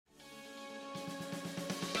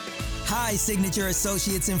Hi, Signature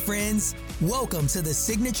Associates and friends. Welcome to the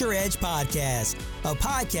Signature Edge Podcast, a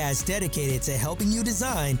podcast dedicated to helping you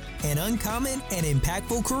design an uncommon and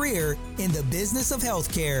impactful career in the business of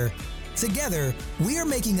healthcare. Together, we are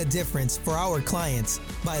making a difference for our clients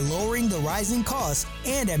by lowering the rising costs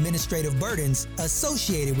and administrative burdens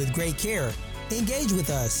associated with great care. Engage with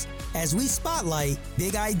us as we spotlight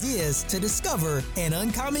big ideas to discover an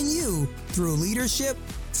uncommon you through leadership,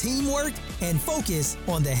 teamwork, and focus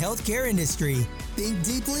on the healthcare industry. Think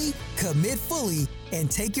deeply, commit fully, and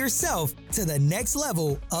take yourself to the next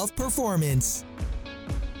level of performance.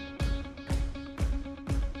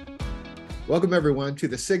 Welcome, everyone, to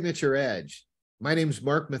the Signature Edge. My name is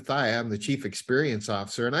Mark Mathia. I'm the Chief Experience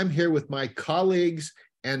Officer, and I'm here with my colleagues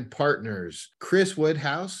and partners, Chris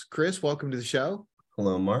Woodhouse. Chris, welcome to the show.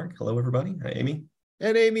 Hello, Mark. Hello, everybody. Hi, Amy.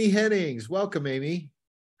 And Amy Hennings. Welcome, Amy.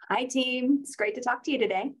 Hi, team. It's great to talk to you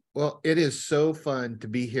today. Well, it is so fun to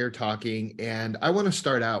be here talking, and I want to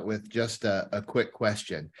start out with just a quick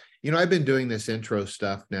question. You know, I've been doing this intro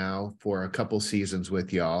stuff now for a couple seasons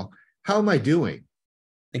with y'all. How am I doing?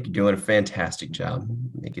 I think you're doing a fantastic job.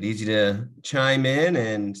 Make it easy to chime in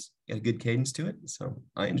and get a good cadence to it. So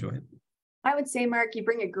I enjoy it. I would say, Mark, you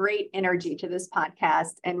bring a great energy to this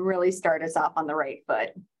podcast and really start us off on the right foot.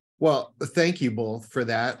 Well, thank you both for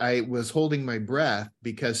that. I was holding my breath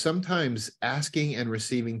because sometimes asking and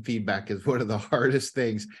receiving feedback is one of the hardest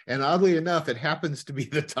things. And oddly enough, it happens to be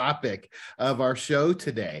the topic of our show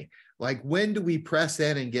today. Like, when do we press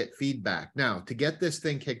in and get feedback? Now, to get this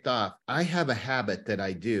thing kicked off, I have a habit that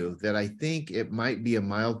I do that I think it might be a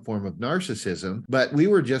mild form of narcissism, but we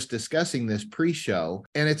were just discussing this pre-show,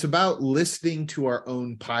 and it's about listening to our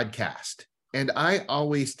own podcast. And I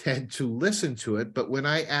always tend to listen to it. But when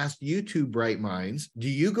I asked you two bright minds, do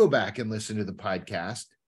you go back and listen to the podcast?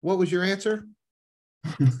 What was your answer?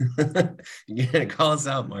 You're gonna call us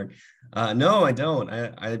out, Mark. No, I don't.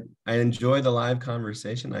 I enjoy the live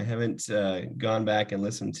conversation. I haven't gone back and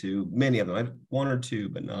listened to many of them. I've one or two,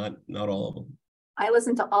 but not all of them. I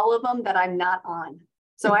listen to all of them that I'm not on.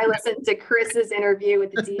 So I listened to Chris's interview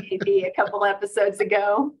with the DAB a couple episodes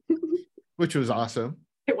ago. Which was awesome.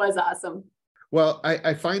 It was awesome. Well,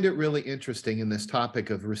 I find it really interesting in this topic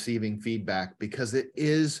of receiving feedback because it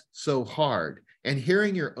is so hard. And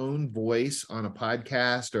hearing your own voice on a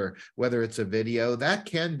podcast or whether it's a video, that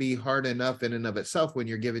can be hard enough in and of itself when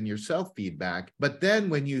you're giving yourself feedback. But then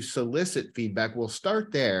when you solicit feedback, we'll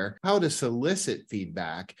start there, how to solicit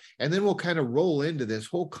feedback, and then we'll kind of roll into this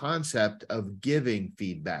whole concept of giving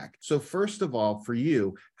feedback. So first of all, for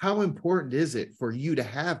you, how important is it for you to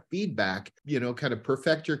have feedback, you know, kind of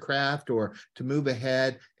perfect your craft or to move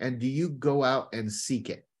ahead? And do you go out and seek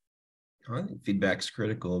it? I think feedback's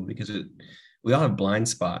critical because we all have blind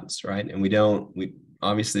spots, right? And we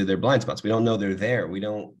obviously they're blind spots. We don't know they're there. We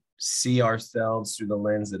don't see ourselves through the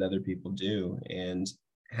lens that other people do. And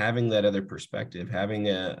having that other perspective, having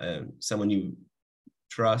someone you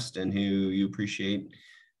trust and who you appreciate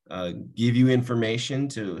give you information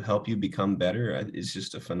to help you become better is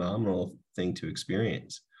just a phenomenal thing to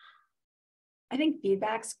experience. I think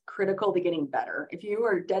feedback's critical to getting better. If you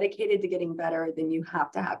are dedicated to getting better, then you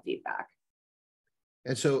have to have feedback.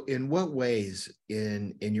 And so in what ways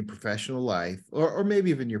in your professional life or maybe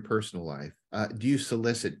even your personal life, do you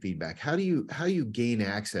solicit feedback? How do you gain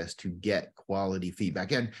access to get quality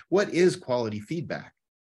feedback? And what is quality feedback?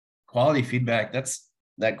 Quality feedback,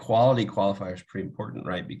 that quality qualifier is pretty important,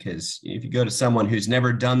 right? Because if you go to someone who's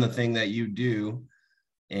never done the thing that you do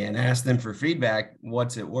and ask them for feedback,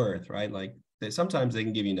 what's it worth, right? Like sometimes they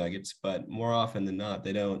can give you nuggets, but more often than not,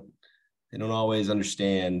 they don't always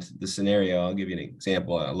understand the scenario. I'll give you an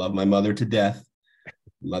example. I love my mother to death.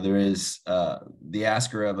 Mother is the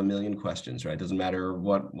asker of a million questions, right? Doesn't matter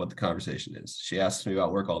what the conversation is. She asks me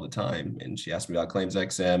about work all the time, and she asks me about Claims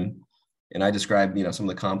XM, and I describe, some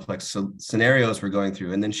of the complex scenarios we're going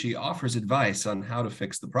through, and then she offers advice on how to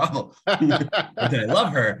fix the problem. And I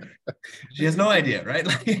love her. She has no idea, right?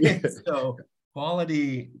 So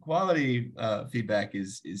quality feedback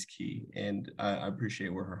is key, and I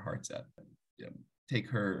appreciate where her heart's at. Take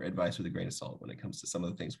her advice with a grain of salt when it comes to some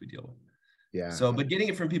of the things we deal with. Yeah. So, but getting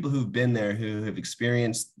it from people who've been there, who have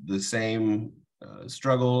experienced the same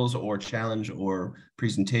struggles or challenge or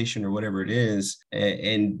presentation or whatever it is,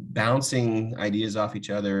 and bouncing ideas off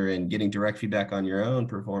each other and getting direct feedback on your own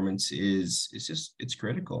performance it's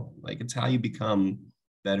critical. Like, it's how you become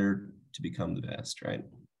better to become the best, right?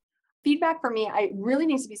 Feedback for me, I really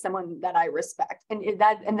needs to be someone that I respect. And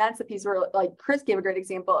that's the piece where, like, Chris gave a great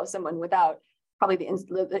example of someone without probably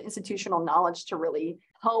the institutional knowledge to really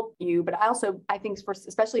help you. But I think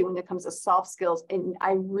especially when it comes to soft skills, and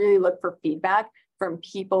I really look for feedback from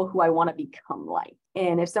people who I want to become like.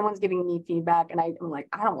 And if someone's giving me feedback and I'm like,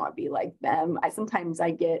 I don't want to be like them. Sometimes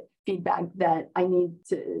I get feedback that I need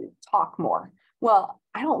to talk more. Well,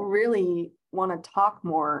 I don't really want to talk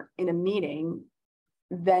more in a meeting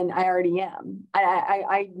than I already am.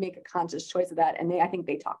 I make a conscious choice of that. And I think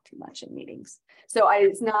they talk too much in meetings. So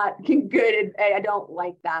it's not good. I don't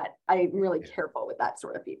like that. I'm really careful with that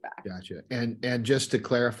sort of feedback. Gotcha. And just to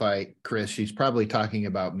clarify, Chris, she's probably talking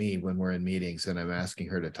about me when we're in meetings and I'm asking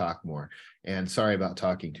her to talk more. And sorry about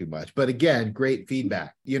talking too much. But again, great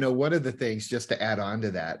feedback. One of the things, just to add on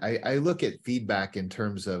to that, I look at feedback in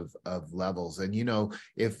terms of levels. And,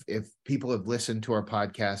 if people have listened to our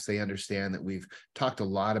podcast, they understand that we've talked a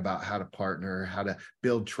lot about how to partner, how to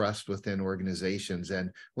build trust within organizations. And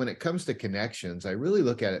when it comes to connections, I really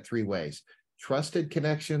look at it three ways: trusted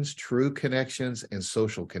connections, true connections, and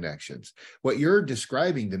social connections. What you're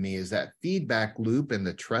describing to me is that feedback loop and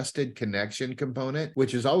the trusted connection component,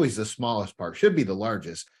 which is always the smallest part, should be the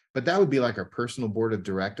largest, but that would be like our personal board of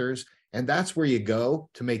directors. And that's where you go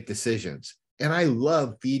to make decisions. And I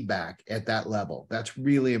love feedback at that level. That's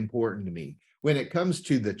really important to me. When it comes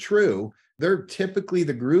to the true, they're typically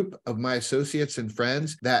the group of my associates and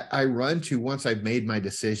friends that I run to once I've made my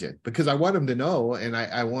decision, because I want them to know, and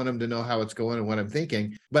I want them to know how it's going and what I'm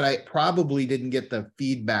thinking, but I probably didn't get the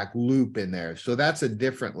feedback loop in there. So that's a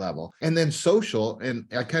different level. And then social, and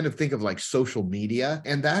I kind of think of like social media,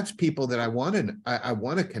 and that's people that I want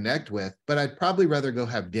to connect with, but I'd probably rather go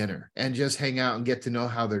have dinner and just hang out and get to know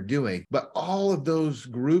how they're doing. But all of those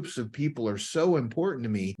groups of people are so important to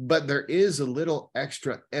me, but there is a little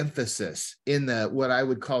extra emphasis in what I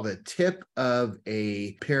would call the tip of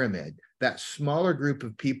a pyramid, that smaller group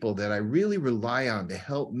of people that I really rely on to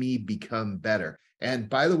help me become better. And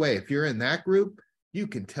by the way, if you're in that group, you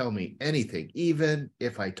can tell me anything, even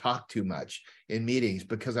if I talk too much in meetings,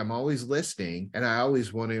 because I'm always listening and I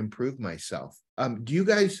always want to improve myself. Do you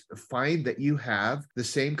guys find that you have the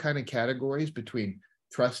same kind of categories between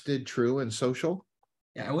trusted, true, and social?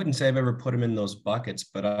 Yeah, I wouldn't say I've ever put them in those buckets,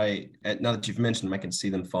 but now that you've mentioned them, I can see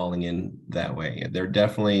them falling in that way. They're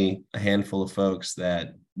definitely a handful of folks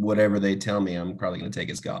that whatever they tell me, I'm probably going to take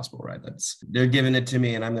as gospel, right? They're giving it to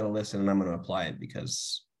me and I'm going to listen and I'm going to apply it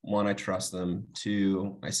because, one, I trust them.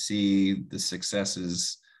 Two, I see the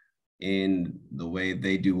successes in the way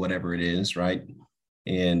they do whatever it is, right?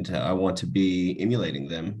 And I want to be emulating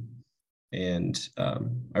them. And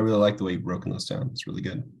I really like the way you've broken those down. It's really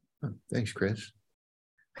good. Thanks, Chris.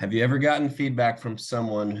 Have you ever gotten feedback from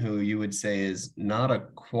someone who you would say is not a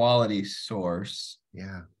quality source?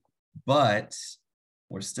 Yeah. But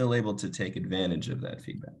we're still able to take advantage of that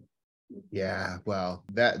feedback? Yeah, well,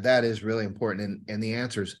 that is really important. And the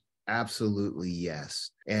answer is absolutely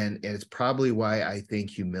yes. And it's probably why I think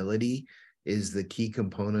humility is the key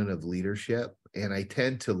component of leadership. And I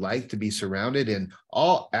tend to like to be surrounded in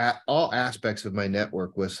all aspects of my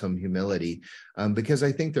network with some humility, because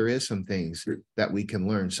I think there is some things that we can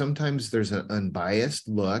learn. Sometimes there's an unbiased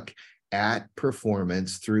look at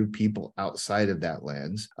performance through people outside of that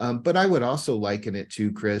lens. But I would also liken it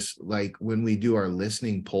to, Chris, like when we do our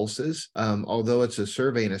listening pulses, although it's a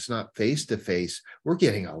survey and it's not face-to-face, we're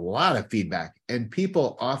getting a lot of feedback and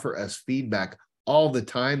people offer us feedback all the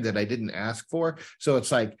time that I didn't ask for. So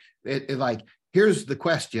it's like, here's the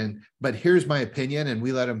question, but here's my opinion, and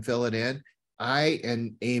we let them fill it in. I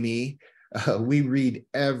and Amy, we read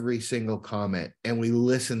every single comment and we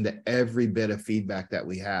listen to every bit of feedback that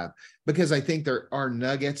we have, because I think there are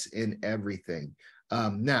nuggets in everything.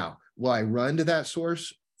 Now, will I run to that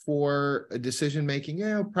source for a decision making?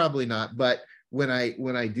 Yeah, probably not. But when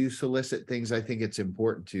I do solicit things, I think it's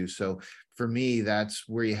important to. So for me, that's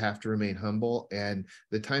where you have to remain humble. And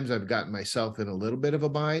the times I've gotten myself in a little bit of a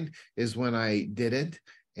bind is when I didn't,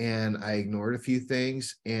 and I ignored a few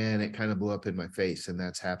things and it kind of blew up in my face. And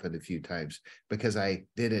that's happened a few times because I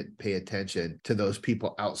didn't pay attention to those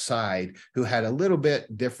people outside who had a little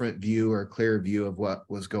bit different view or clear view of what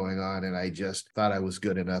was going on. And I just thought I was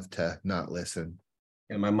good enough to not listen.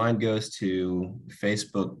 And my mind goes to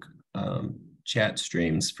Facebook chat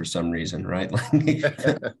streams for some reason, right? Like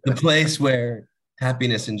the place where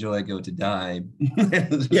happiness and joy go to die.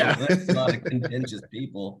 Yeah. There's a lot of contentious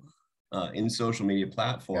people in social media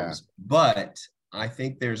platforms. Yeah. But I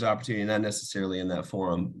think there's opportunity, not necessarily in that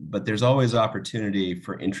forum, but there's always opportunity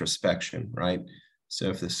for introspection, right? So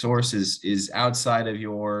if the source is outside of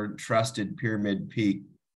your trusted pyramid peak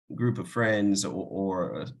group of friends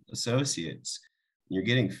or associates, you're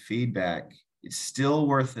getting feedback, it's still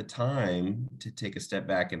worth the time to take a step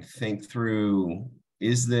back and think through,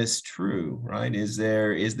 is this true, right? Is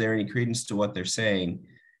there any credence to what they're saying?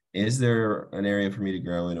 is there an area for me to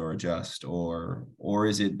grow in or adjust, or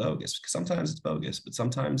is it bogus? Because sometimes it's bogus, but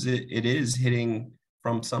sometimes it is hitting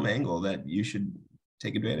from some angle that you should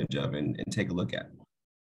take advantage of and take a look at.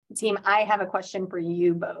 Team, I have a question for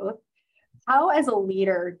you both. How, as a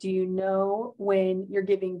leader, do you know when you're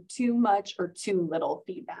giving too much or too little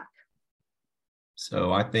feedback?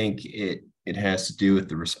 So I think it has to do with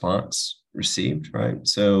the response received, right?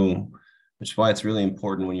 So which is why it's really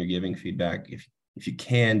important when you're giving feedback. If you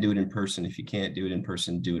can do it in person, if you can't do it in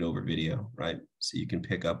person, do it over video, right? So you can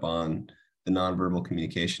pick up on the nonverbal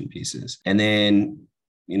communication pieces. And then,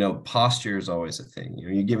 posture is always a thing.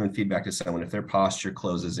 You're giving feedback to someone, if their posture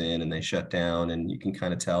closes in and they shut down, and you can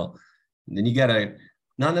kind of tell, then you got to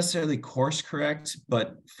not necessarily course correct,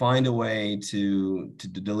 but find a way to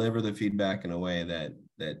deliver the feedback in a way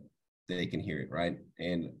that they can hear it, right?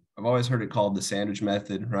 And I've always heard it called the sandwich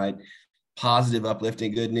method, right? Positive,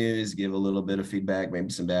 uplifting, good news, give a little bit of feedback, maybe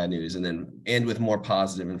some bad news, and then end with more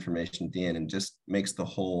positive information at the end, and just makes the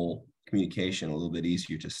whole communication a little bit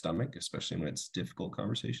easier to stomach, especially when it's difficult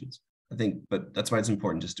conversations. I think, but that's why it's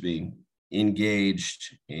important just to be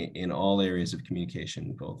engaged in all areas of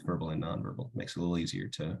communication, both verbal and nonverbal. It makes it a little easier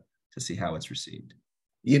to see how it's received.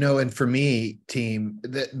 And for me, team,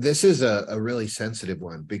 this is a really sensitive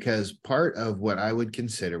one, because part of what I would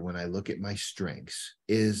consider when I look at my strengths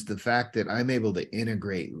is the fact that I'm able to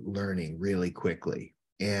integrate learning really quickly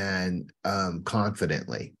and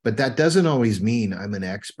confidently. But that doesn't always mean I'm an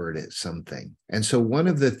expert at something. And so one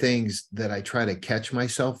of the things that I try to catch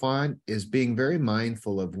myself on is being very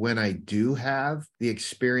mindful of when I do have the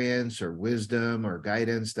experience or wisdom or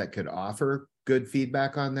guidance that could offer good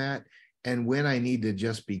feedback on that, and when I need to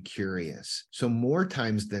just be curious. So more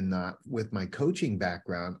times than not, with my coaching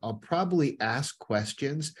background, I'll probably ask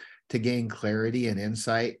questions to gain clarity and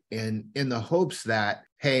insight, and in the hopes that,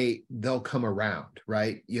 hey, they'll come around,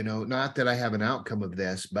 right? Not that I have an outcome of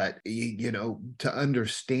this, but, to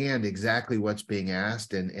understand exactly what's being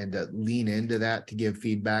asked and to lean into that to give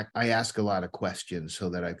feedback, I ask a lot of questions so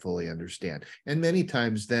that I fully understand. And many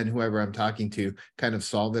times then whoever I'm talking to kind of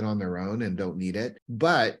solve it on their own and don't need it.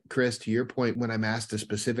 But Chris, to your point, when I'm asked a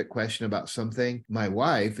specific question about something, my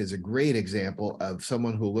wife is a great example of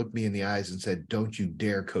someone who looked me in the eyes and said, "Don't you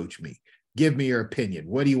dare coach me. Give me your opinion.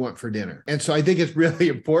 What do you want for dinner?" And so I think it's really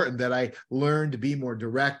important that I learn to be more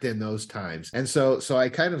direct in those times. And so I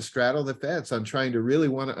kind of straddle the fence on trying to really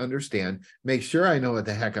want to understand, make sure I know what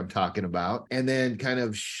the heck I'm talking about, and then kind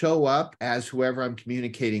of show up as whoever I'm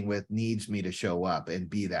communicating with needs me to show up and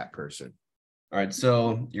be that person. All right.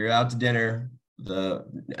 So you're out to dinner,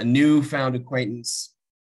 a newfound acquaintance,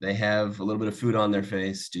 they have a little bit of food on their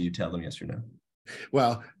face. Do you tell them yes or no?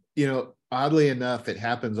 Well, oddly enough, it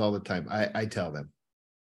happens all the time. I tell them.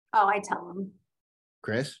 Oh, I tell them.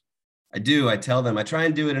 Chris? I do. I tell them. I try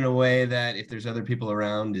and do it in a way that if there's other people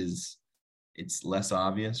around, it's less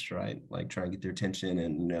obvious, right? Like try and get their attention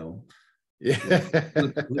and,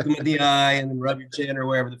 look them in the eye and then rub your chin or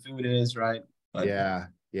wherever the food is, right? But,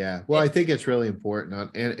 yeah. Well, I think it's really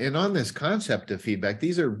important. And on this concept of feedback,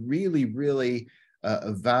 these are really, really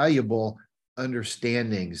valuable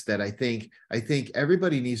understandings that I think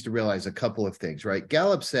everybody needs to realize a couple of things, right?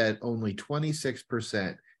 Gallup said only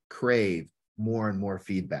 26% crave more and more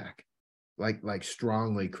feedback, like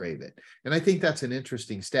strongly crave it. And I think that's an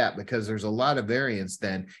interesting stat because there's a lot of variance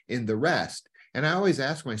then in the rest. And I always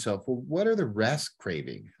ask myself, well, what are the rest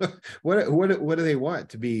craving? what do they want?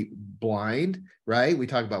 To be blind, right? We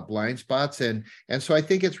talk about blind spots. And so I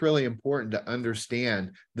think it's really important to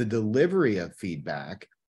understand the delivery of feedback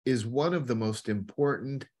is one of the most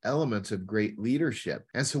important elements of great leadership.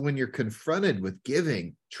 And so when you're confronted with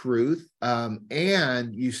giving truth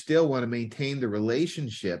and you still want to maintain the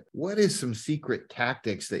relationship, what is some secret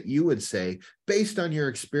tactics that you would say, based on your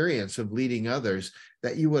experience of leading others,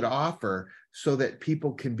 that you would offer so that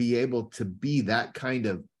people can be able to be that kind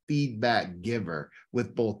of feedback giver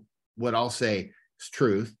with both what I'll say is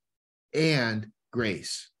truth and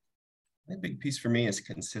grace? A big piece for me is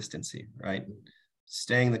consistency, right?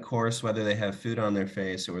 Staying the course, whether they have food on their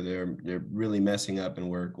face or they're really messing up in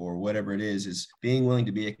work or whatever it is being willing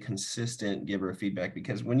to be a consistent giver of feedback.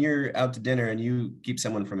 Because when you're out to dinner and you keep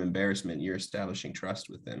someone from embarrassment, you're establishing trust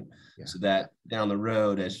with them. Yeah. So that down the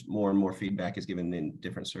road, as more and more feedback is given in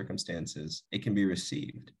different circumstances, it can be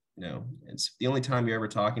received. It's the only time you're ever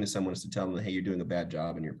talking to someone is to tell them, hey, you're doing a bad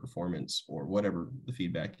job in your performance or whatever the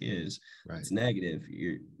feedback is. Right. It's negative.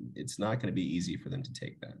 It's not going to be easy for them to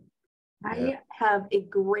take that. I have a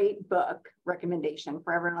great book recommendation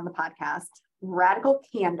for everyone on the podcast, Radical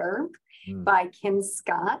Candor by Kim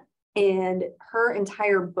Scott. And her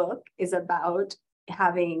entire book is about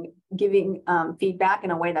giving feedback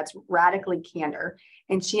in a way that's radically candor.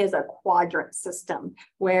 And she has a quadrant system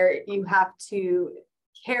where you have to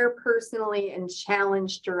care personally and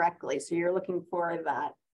challenge directly. So you're looking for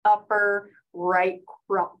that upper right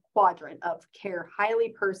quadrant of care highly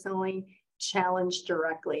personally, challenge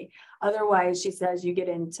directly. Otherwise, she says you get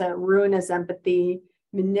into ruinous empathy,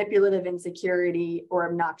 manipulative insecurity, or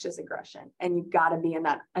obnoxious aggression. And you've got to be in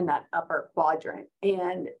that upper quadrant.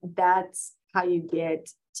 And that's how you get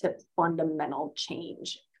to fundamental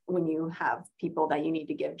change when you have people that you need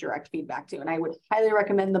to give direct feedback to. And I would highly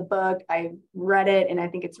recommend the book. I read it and I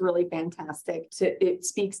think it's really fantastic. It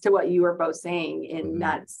speaks to what you are both saying, and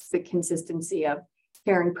that's the consistency of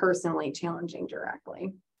caring personally, challenging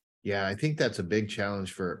directly. Yeah, I think that's a big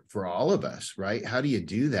challenge for all of us, right? How do you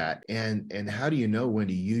do that? And how do you know when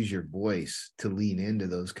to use your voice to lean into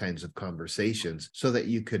those kinds of conversations so that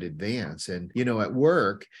you could advance? And, at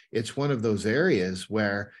work, it's one of those areas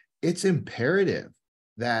where it's imperative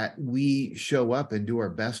that we show up and do our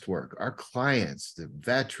best work. Our clients, the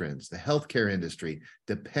veterans, the healthcare industry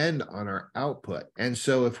depend on our output. And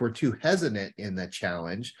so if we're too hesitant in the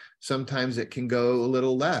challenge, sometimes it can go a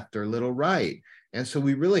little left or a little right. And so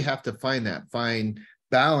we really have to find that fine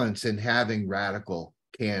balance in having radical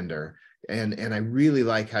candor. And I really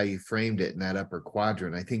like how you framed it in that upper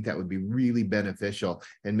quadrant. I think that would be really beneficial.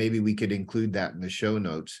 And maybe we could include that in the show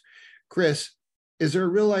notes. Chris, is there a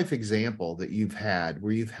real life example that you've had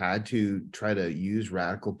where you've had to try to use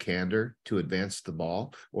radical candor to advance the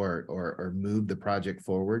ball or move the project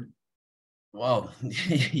forward? Well,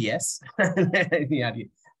 yes.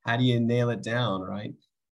 How do you nail it down, right?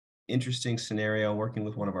 Interesting scenario working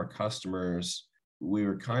with one of our customers. We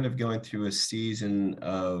were kind of going through a season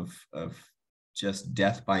of just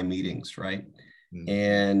death by meetings, right? Mm-hmm.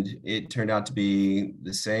 And it turned out to be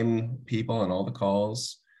the same people on all the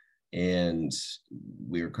calls, and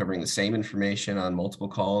we were covering the same information on multiple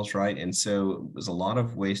calls, right? And so it was a lot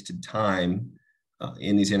of wasted time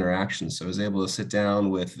in these interactions. So I was able to sit down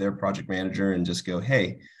with their project manager and just go,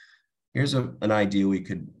 hey, here's an idea we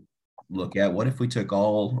could look at. What if we took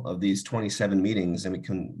all of these 27 meetings and we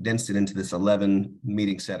condensed it into this 11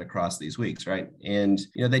 meeting set across these weeks, right? And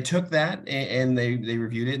they took that and they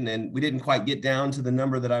reviewed it, and then we didn't quite get down to the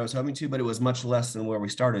number that I was hoping to, but it was much less than where we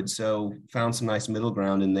started. So found some nice middle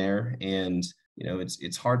ground in there. And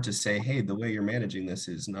it's hard to say, hey, the way you're managing this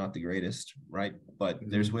is not the greatest, right? But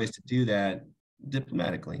there's ways to do that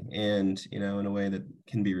diplomatically and in a way that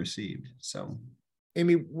can be received. So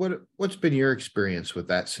Amy, what's been your experience with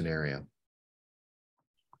that scenario?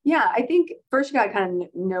 Yeah, I think first you got to kind of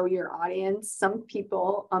know your audience. Some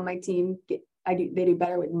people on my team they do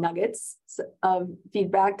better with nuggets of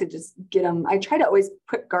feedback to just get them. I try to always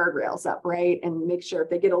put guardrails up, right? And make sure if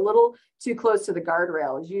they get a little too close to the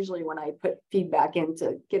guardrail is usually when I put feedback in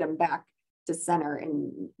to get them back to center.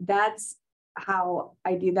 And that's how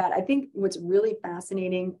I do that. I think what's really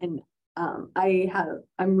fascinating, and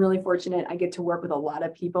I'm really fortunate. I get to work with a lot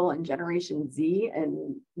of people in Generation Z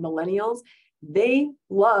and millennials. They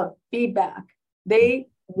love feedback. They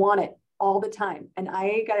want it all the time. And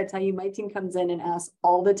I got to tell you, my team comes in and asks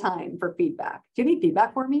all the time for feedback. Do you have any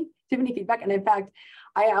feedback for me? Do you have any feedback? And in fact,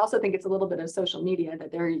 I also think it's a little bit of social media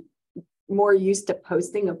that they're more used to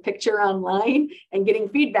posting a picture online and getting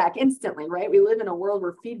feedback instantly, right? We live in a world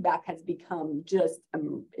where feedback has become just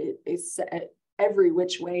every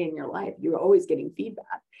which way in your life. You're always getting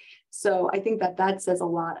feedback. So I think that says a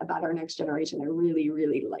lot about our next generation. I really,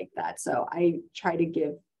 really like that. So I try to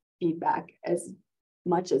give feedback as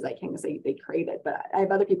much as I can because they crave it. But I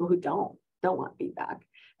have other people who don't want feedback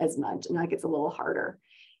as much, and that gets a little harder.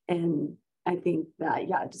 And I think that,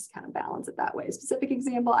 just kind of balance it that way. A specific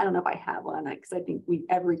example, I don't know if I have one, because I think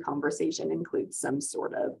every conversation includes some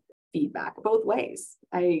sort of feedback both ways.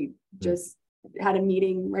 I just had a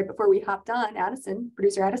meeting right before we hopped on.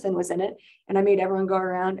 Producer Addison was in it, and I made everyone go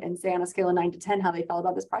around and say on a scale of 9 to 10 how they felt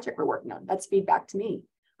about this project we're working on. That's feedback to me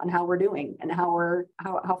on how we're doing and how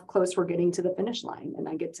close we're getting to the finish line. And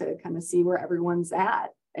I get to kind of see where everyone's at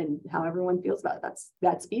and how everyone feels about it.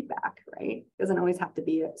 That's feedback, right? It doesn't always have to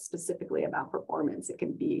be specifically about performance. It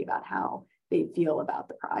can be about how they feel about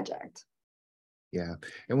the project. Yeah.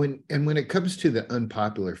 And when it comes to the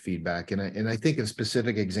unpopular feedback, and I think of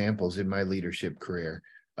specific examples in my leadership career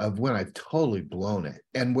of when I've totally blown it,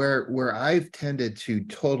 and where I've tended to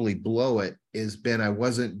totally blow it is I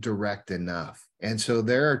wasn't direct enough. And so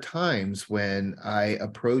there are times when I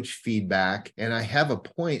approach feedback and I have a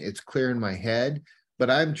point, it's clear in my head, but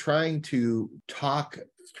I'm trying to talk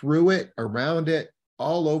through it, around it,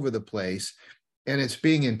 all over the place. and it's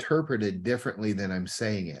being interpreted differently than I'm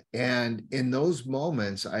saying it. And in those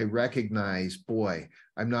moments, I recognize, boy,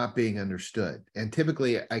 I'm not being understood. And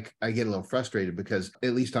typically I get a little frustrated because,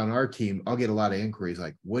 at least on our team, I'll get a lot of inquiries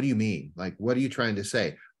like, what do you mean? Like, what are you trying to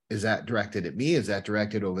say? Is that directed at me? Is that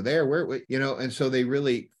directed over there? Where, you know, and so they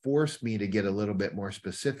really force me to get a little bit more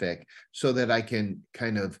specific so that I can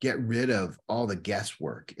kind of get rid of all the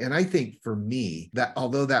guesswork. And I think for me, that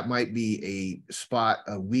although that might be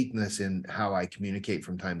a weakness in how I communicate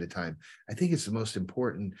from time to time, I think it's the most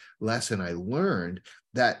important lesson I learned,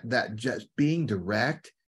 that just being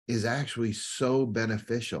direct is actually so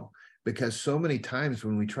beneficial. Because so many times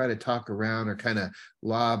when we try to talk around or kind of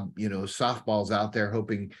lob, you know, softballs out there,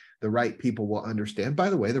 hoping the right people will understand. By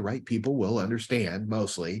the way, the right people will understand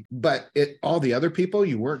mostly, but all the other people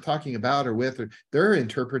you weren't talking about or with, they're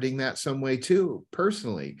interpreting that some way too,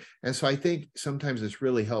 personally. And so I think sometimes it's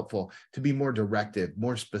really helpful to be more directive,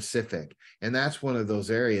 more specific. And that's one of those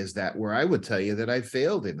areas where I would tell you that I've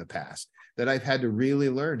failed in the past, that I've had to really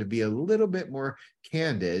learn to be a little bit more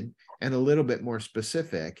candid and a little bit more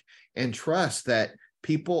specific, and trust that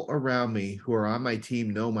people around me who are on my team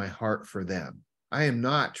know my heart for them. I am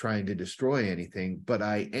not trying to destroy anything, but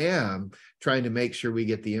I am trying to make sure we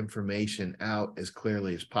get the information out as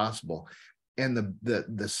clearly as possible. And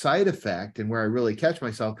the side effect, and where I really catch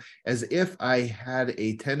myself, as if I had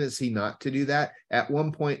a tendency not to do that, at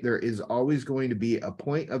one point there is always going to be a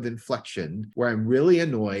point of inflection where I'm really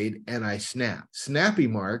annoyed and I snap. Snappy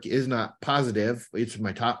Mark is not positive. It's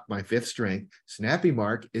my fifth strength. Snappy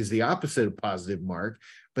Mark is the opposite of positive Mark,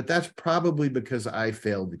 but that's probably because I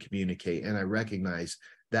failed to communicate, and I recognize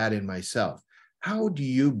that in myself. How do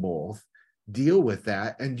you both deal with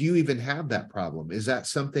that? And do you even have that problem? Is that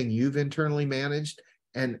something you've internally managed?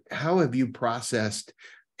 And how have you processed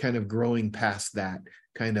kind of growing past that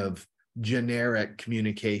kind of generic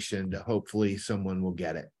communication to hopefully someone will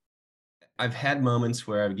get it? I've had moments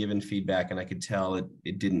where I've given feedback and I could tell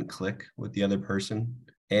it didn't click with the other person.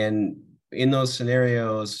 And in those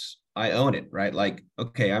scenarios, I own it, right? Like,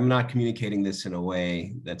 okay, I'm not communicating this in a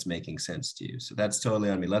way that's making sense to you. So that's totally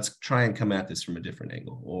on me. Let's try and come at this from a different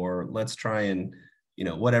angle, or let's try and, you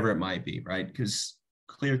know, whatever it might be, right? Because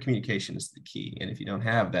clear communication is the key. And if you don't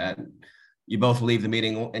have that, you both leave the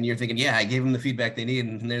meeting and you're thinking, yeah, I gave them the feedback they need.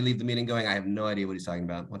 And they leave the meeting going, I have no idea what he's talking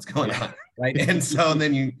about. What's going on, right? And so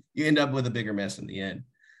then you end up with a bigger mess in the end.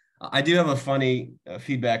 I do have a funny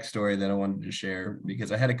feedback story that I wanted to share,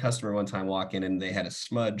 because I had a customer one time walk in and they had a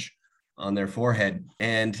smudge on their forehead.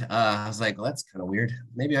 And I was like, well, that's kind of weird.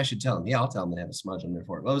 Maybe I should tell them. Yeah, I'll tell them they have a smudge on their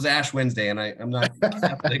forehead. Well, it was Ash Wednesday and I'm not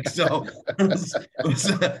Catholic. So it's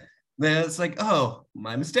like, oh,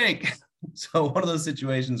 my mistake. So one of those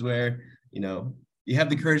situations where, you know, you have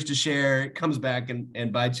the courage to share, it comes back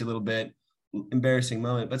and bites you a little bit, embarrassing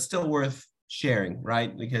moment, but still worth sharing,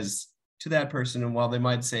 right? Because to that person, and while they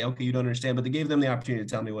might say, okay, you don't understand, but they gave them the opportunity to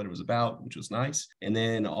tell me what it was about, which was nice. And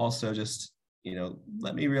then also just, you know,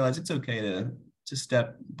 let me realize it's okay to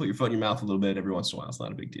put your foot in your mouth a little bit every once in a while. It's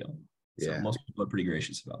not a big deal. So most people are pretty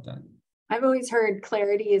gracious about that. I've always heard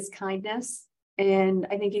clarity is kindness. And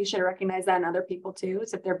I think you should recognize that in other people too.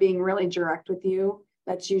 So if they're being really direct with you,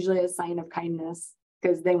 that's usually a sign of kindness,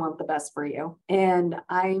 because they want the best for you. And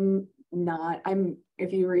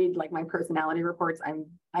if you read like my personality reports, I'm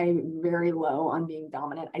very low on being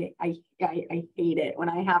dominant. I hate it when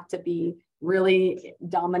I have to be really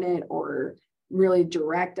dominant or really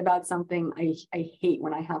direct about something. I hate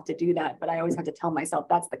when I have to do that, but I always have to tell myself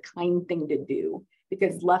that's the kind thing to do,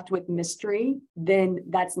 because left with mystery, then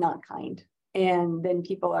that's not kind. And then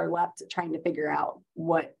people are left trying to figure out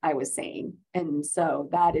what I was saying. And so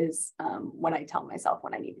that is what I tell myself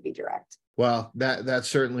when I need to be direct. Well, that's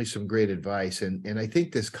certainly some great advice. And I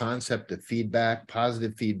think this concept of feedback,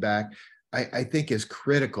 positive feedback, I think is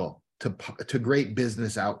critical to great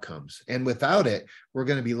business outcomes. And without it, we're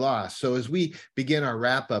going to be lost. So as we begin our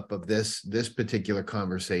wrap up of this particular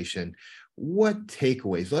conversation, what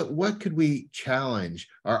takeaways, what could we challenge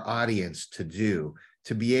our audience to do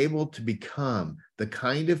to be able to become the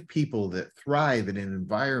kind of people that thrive in an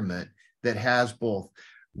environment that has both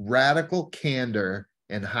radical candor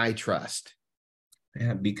and high trust?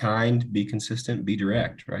 Yeah, be kind, be consistent, be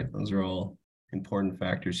direct, right? Those are all important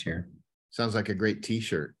factors here. Sounds like a great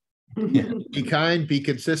t-shirt. Yeah. Be kind, be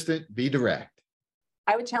consistent, be direct.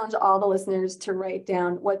 I would challenge all the listeners to write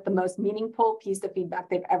down what the most meaningful piece of feedback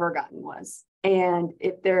they've ever gotten was. And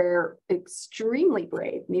if they're extremely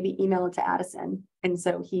brave, maybe email it to Addison. And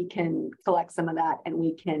so he can collect some of that and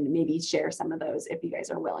we can maybe share some of those if you guys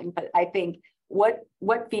are willing. But I think what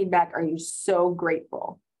feedback are you so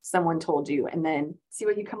grateful someone told you, and then see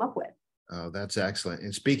what you come up with. Oh, that's excellent.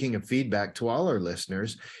 And speaking of feedback, to all our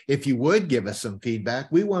listeners, if you would give us some feedback,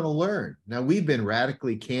 we want to learn. Now, we've been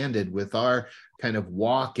radically candid with our kind of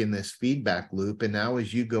walk in this feedback loop. And now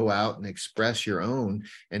as you go out and express your own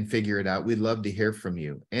and figure it out, we'd love to hear from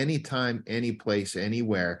you. Anytime, any place,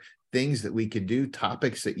 anywhere, things that we could do,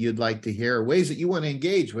 topics that you'd like to hear, ways that you want to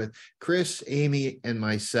engage with Chris, Amy, and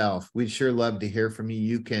myself. We'd sure love to hear from you.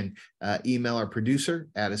 You can email our producer,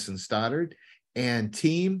 Addison Stoddard, and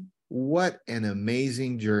team. What an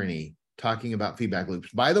amazing journey talking about feedback loops.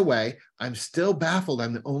 By the way, I'm still baffled.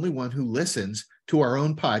 I'm the only one who listens to our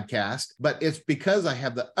own podcast, but it's because I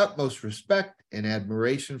have the utmost respect and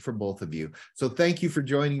admiration for both of you. So thank you for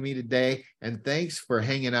joining me today, and thanks for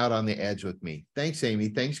hanging out on the edge with me. Thanks, Amy.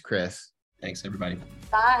 Thanks, Chris. Thanks, everybody.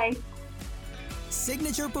 Bye.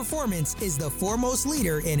 Signature Performance is the foremost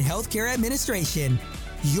leader in healthcare administration.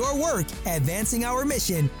 Your work advancing our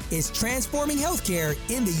mission is transforming healthcare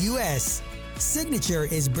in the U.S. Signature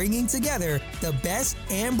is bringing together the best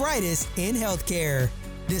and brightest in healthcare.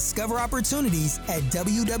 Discover opportunities at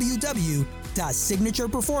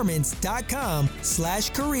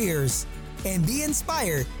www.signatureperformance.com/careers and be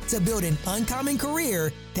inspired to build an uncommon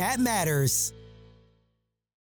career that matters.